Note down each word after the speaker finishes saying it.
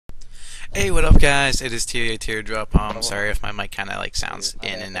Hey, what up, guys? It is TA Teardrop. Sorry if my mic kind of like sounds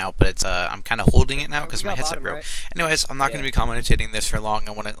in and out, but it's I'm kind of holding it now because my headset broke. Anyways, I'm not going to be commentating this for long.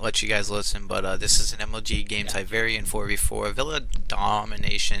 I want to let you guys listen, but this is an MLG game type variant 4v4 Villa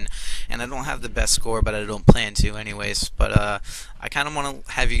domination, and I don't have the best score, but I don't plan to anyways. But I kind of want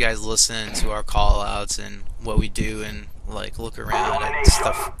to have you guys listen to our call outs and what we do and like look around at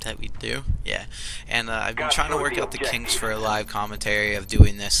stuff that we do. Yeah, and I've been trying to work out the kinks for a live commentary of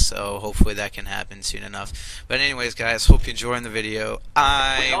doing this, so hopefully that can happen soon enough. But anyways, guys, hope you're enjoying the video.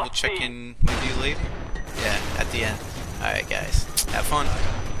 I will check in with you later. Yeah, at the end. Alright, guys, have fun.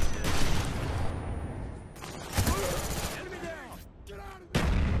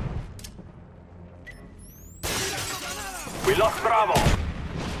 We lost Bravo.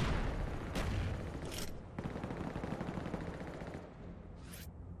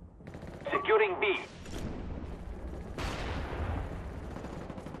 Securing B.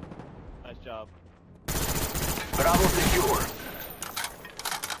 Nice job. Bravo secure.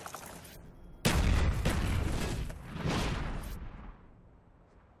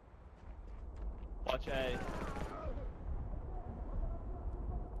 Watch A.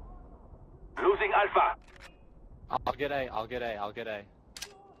 Losing Alpha. I'll get A. I'll get A. I'll get A.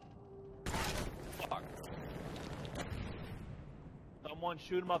 Fuck. Someone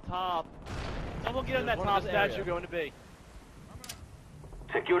shoot him up top. Someone get in that top statue going to B.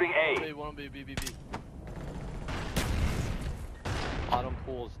 Securing A. B, one B, B, B, B. Bottom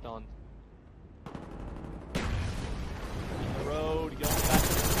pool's done. The road, going back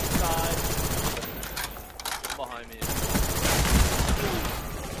to the side. Behind me.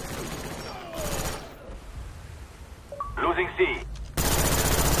 Losing C.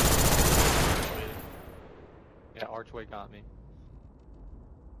 Yeah, Archway got me.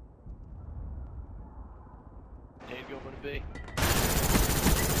 Dave going to B.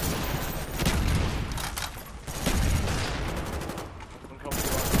 I'm coming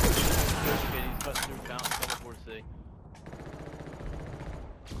through. Okay, he's cutting through fountain, coming for C.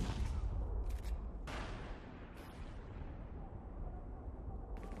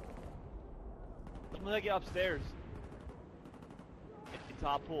 I'm gonna get upstairs. In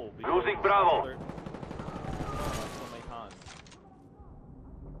top pool. Losing Bravo. So many times.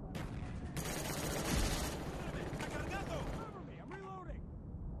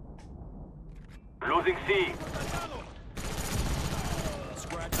 Losing C.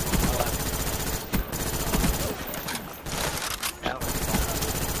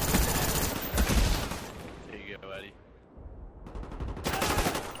 There you go, Eddie.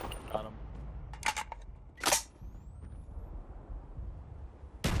 Got him.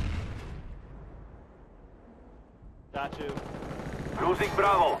 Statue. Losing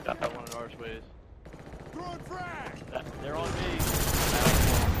Bravo. Got that one in Archways. Throwing frag! They're on me.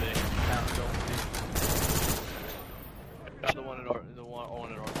 Got the one in Archways.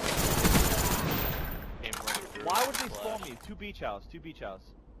 Why would they spawn me? Two beach house.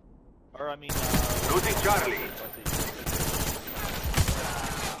 Or I mean, Losing Charlie.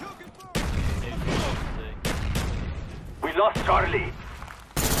 We lost Charlie.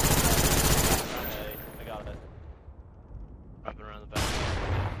 I got it. Wrapping around the back.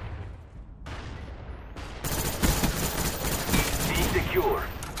 C secure.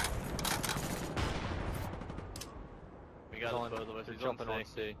 We got it both of us. He's jumping on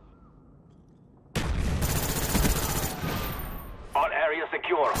C. All areas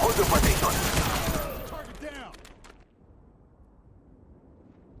secure. Hold the position. Target down!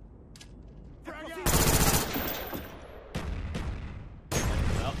 Frag out!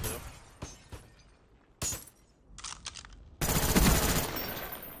 Out too.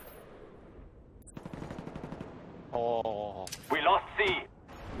 Oh. We lost C.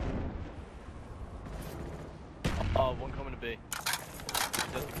 Oh, one coming to B.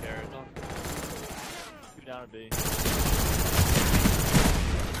 Just a carrot. Two down to B.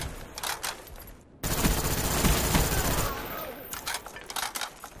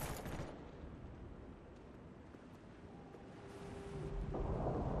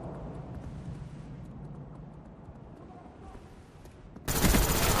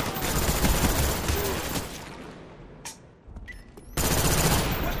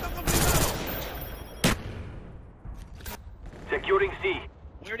 Securing C.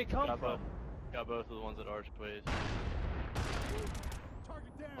 Where'd he come from? Got both of the ones at Archways.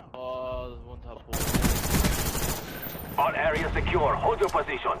 Target down! Oh, there's one top pool. All areas secure. Hold your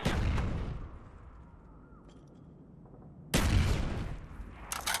positions.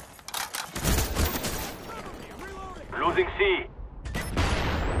 Losing C.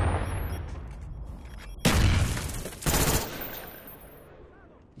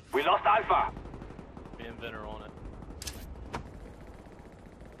 We lost Alpha. Me and Vin are on it.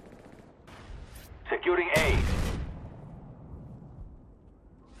 Securing A.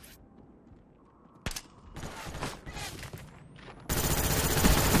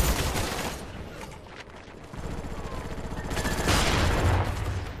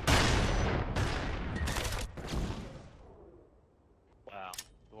 Wow.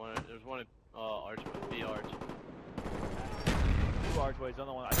 There's one at archway, B arch. Two archways, the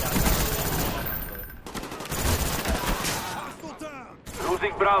other one I got. Hostile down.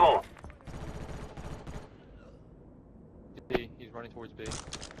 Losing Bravo. B, he's running towards B.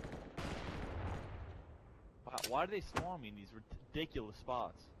 Wow, why do they spawn me in these ridiculous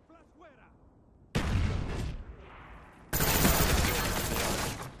spots?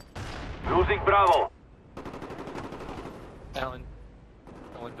 Losing Bravo. Down.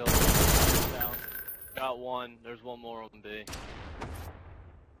 One Villa. Down. Got one. There's one more on B.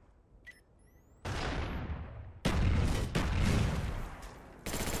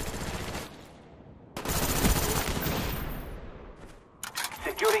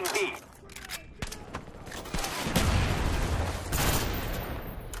 Securing B.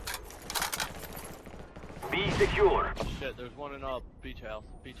 B secure. Oh shit, there's one in beach house.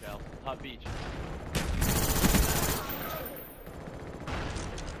 Beach house. Hot beach.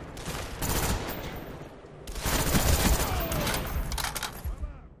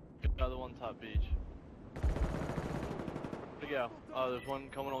 Another one top beach. Where'd he go? Oh, there's one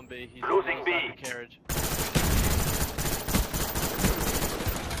coming on B. He's Losing on B. the carriage.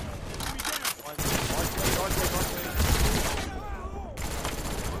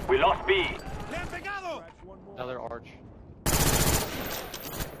 We lost B. ¡Le han pegado! Another arch.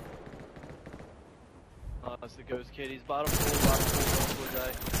 That's the ghost kid. He's bottom pool, towards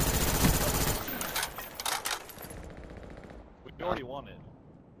A. We already won it.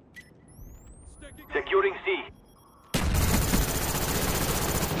 Securing C.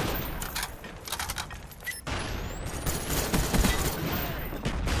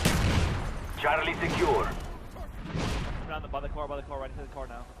 Charlie secure. Down by the car, right into the car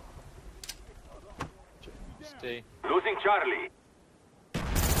now. Stay. Losing Charlie. Yeah,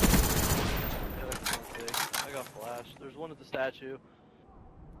 that's one big. I got flash. There's one at the statue.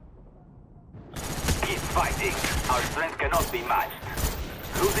 Keep fighting. Our strength cannot be matched.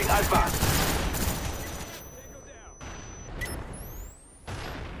 Losing Alpha.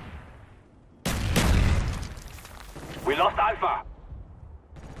 We lost Alpha.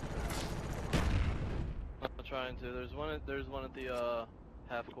 I'm trying to. There's one at the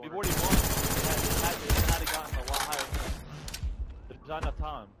half We've corner. already won. It had gotten a lot higher. There's not enough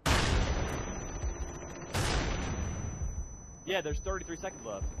time. Yeah, there's 33 seconds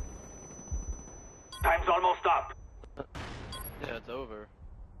left. Time's almost up. Yeah, it's over.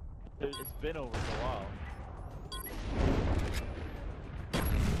 It's been over for a while.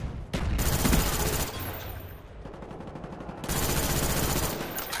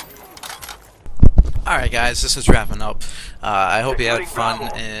 Alright guys, this is wrapping up. I hope you had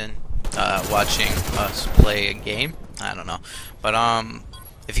fun in watching us play a game. I don't know. But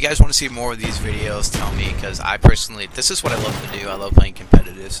if you guys want to see more of these videos, tell me, because I personally, this is what I love to do. I love playing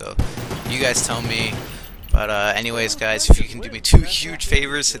competitive, so you guys tell me. But anyways guys, if you can do me two huge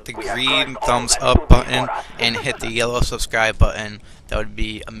favors, hit the green thumbs up button and hit the yellow subscribe button. That would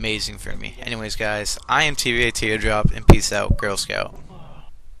be amazing for me. Anyways guys, I am TVA Teardrop, and peace out, Girl Scout.